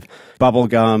sort of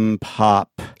bubblegum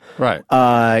pop. Right.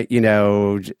 I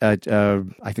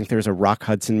think there's a Rock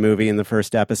Hudson movie in the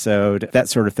first episode, that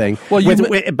sort of thing. Well,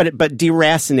 but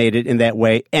deracinated in that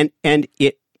way. And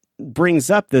it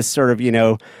brings up this sort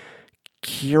of,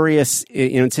 curious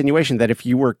insinuation that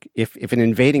if an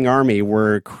invading army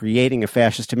were creating a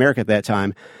fascist America at that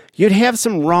time, you'd have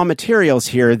some raw materials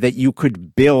here that you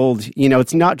could build.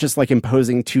 It's not just like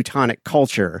imposing Teutonic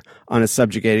culture on a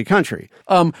subjugated country.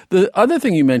 The other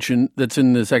thing you mentioned that's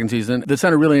in the second season that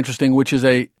sounded really interesting, which is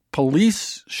a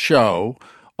police show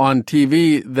on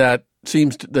TV that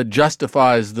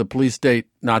justifies the police state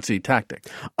Nazi tactic.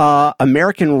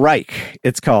 American Reich,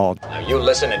 it's called. Now you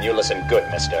listen and you listen good,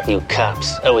 mister. You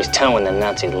cops, always towing the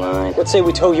Nazi line. Let's say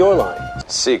we toe your line.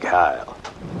 Sieg Heil.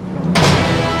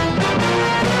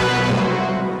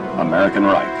 American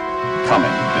Reich, coming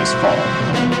this fall.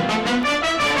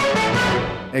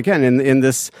 Again, in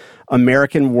this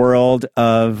American world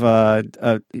of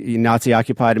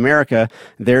Nazi-occupied America,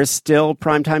 there's still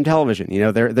primetime television.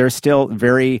 There's still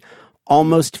very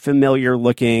almost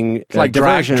familiar-looking like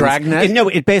Dragnet. No,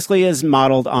 it basically is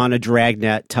modeled on a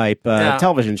Dragnet type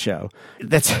television show.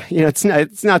 That's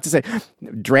it's not to say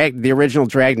the original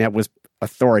Dragnet was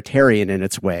authoritarian in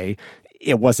its way.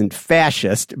 It wasn't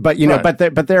fascist, but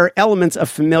but there are elements of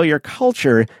familiar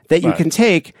culture that you can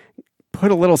take,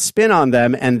 put a little spin on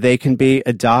them, and they can be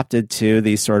adopted to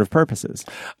these sort of purposes.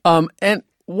 And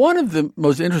one of the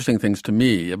most interesting things to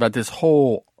me about this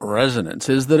whole resonance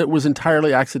is that it was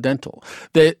entirely accidental.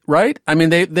 They made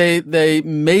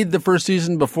the first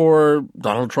season before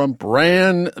Donald Trump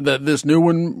ran this new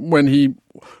one when he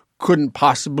couldn't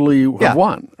possibly have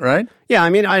won, right? Yeah, I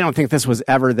mean, I don't think this was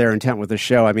ever their intent with the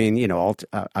show. I mean,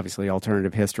 obviously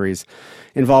alternative histories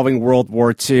involving World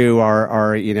War II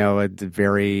are a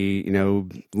very,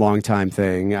 long time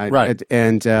thing. Right.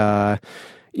 And,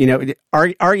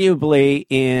 arguably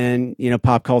in,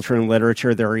 pop culture and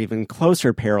literature, there are even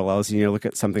closer parallels. Look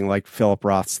at something like Philip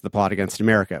Roth's The Plot Against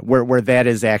America, where that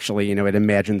is actually, it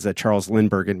imagines a Charles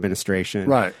Lindbergh administration.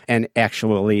 Right. And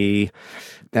actually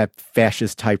that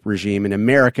fascist type regime in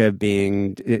America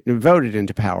being voted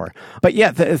into power. But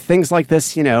yeah, things like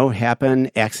this,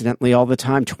 happen accidentally all the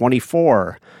time.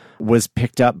 24 was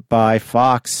picked up by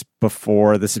Fox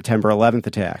before the September 11th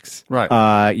attacks.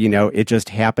 Right. It just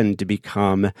happened to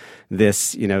become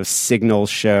this, signal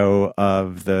show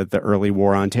of the early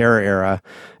War on Terror era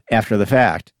after the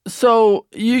fact. So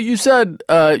you said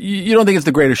you don't think it's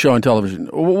the greatest show on television.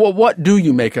 What do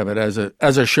you make of it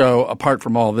as a show apart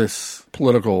from all this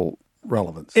political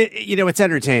relevance? It's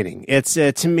entertaining. It's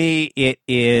to me, it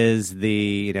is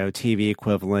the TV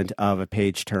equivalent of a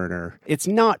page turner. It's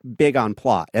not big on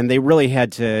plot, and they really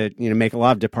had to make a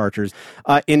lot of departures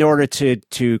in order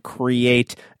to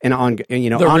create an ongoing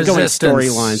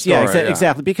storylines.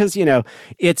 Exactly. Because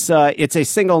it's a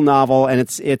single novel, and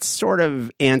it's sort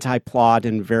of anti-plot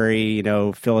and very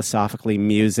philosophically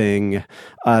musing.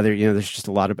 There's just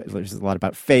a lot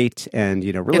about fate and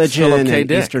religion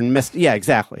and Eastern mystery. Yeah,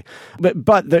 exactly.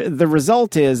 But the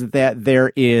result is that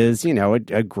there is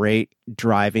a great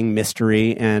driving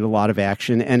mystery and a lot of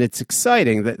action, and it's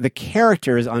exciting. The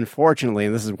characters, unfortunately,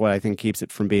 and this is what I think keeps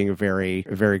it from being a very,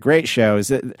 very great show, is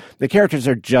that the characters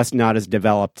are just not as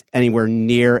developed anywhere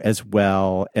near as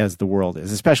well as the world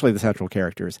is, especially the central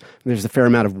characters. There's a fair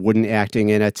amount of wooden acting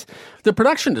in it. The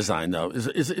production design, though,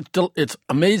 it's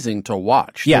amazing to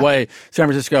watch. Yeah. The way San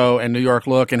Francisco and New York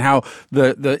look, and how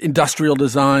the industrial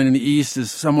design in the East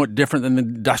is somewhat different than the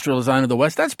industrial design of the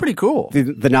West. That's pretty cool.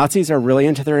 The Nazis are really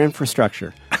into their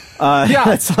infrastructure.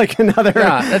 Yeah. It's like another...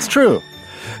 Yeah, that's true.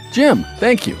 Jim,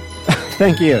 thank you.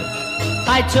 Thank you.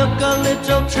 I took a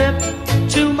little trip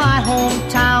to my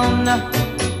hometown.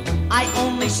 I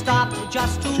only stopped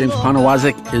just to James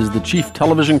Poniewozik is the chief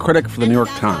television critic for the New York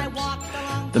Times.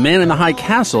 The Man in the High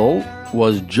Castle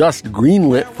was just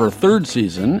greenlit for a third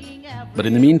season, but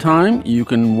in the meantime, you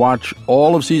can watch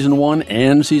all of Season 1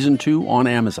 and Season 2 on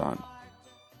Amazon.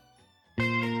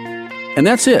 And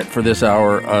that's it for this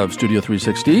hour of Studio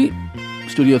 360.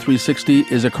 Studio 360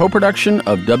 is a co-production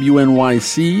of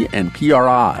WNYC and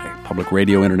PRI, Public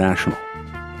Radio International.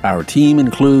 Our team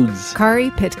includes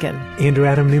Kari Pitkin, Andrew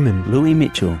Adam Newman, Louis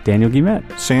Mitchell, Daniel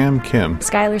Guillemette, Sam Kim,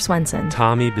 Skylar Swenson,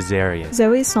 Tommy Bazarian,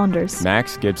 Zoe Saunders,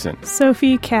 Max Gibson,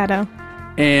 Sophie Caddo,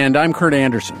 and I'm Kurt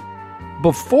Anderson.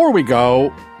 Before we go,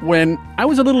 when I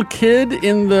was a little kid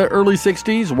in the early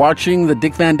 60s watching the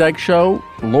Dick Van Dyke Show,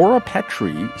 Laura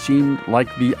Petrie seemed like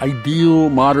the ideal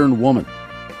modern woman.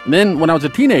 And then when I was a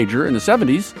teenager in the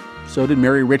 70s, so did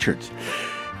Mary Richards.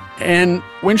 And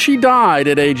when she died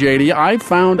at age 80, I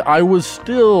found I was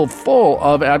still full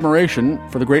of admiration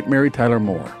for the great Mary Tyler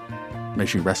Moore. May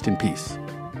she rest in peace.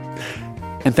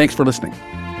 And thanks for listening.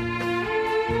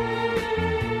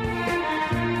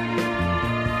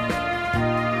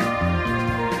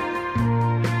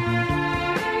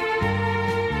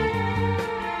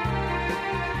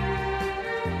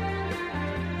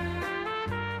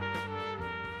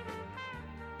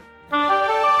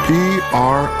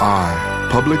 PRI,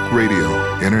 Public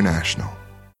Radio International.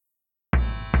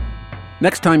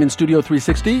 Next time in Studio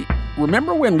 360,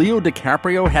 remember when Leo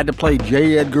DiCaprio had to play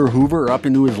J. Edgar Hoover up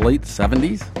into his late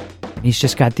 70s? He's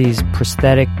just got these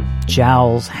prosthetic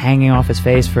jowls hanging off his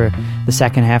face for the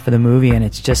second half of the movie, and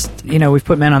it's just, we've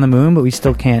put men on the moon, but we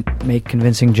still can't make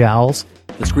convincing jowls.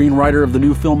 The screenwriter of the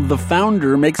new film The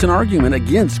Founder makes an argument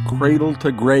against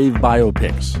cradle-to-grave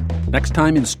biopics. Next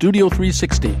time in Studio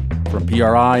 360 from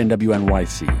PRI and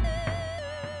WNYC.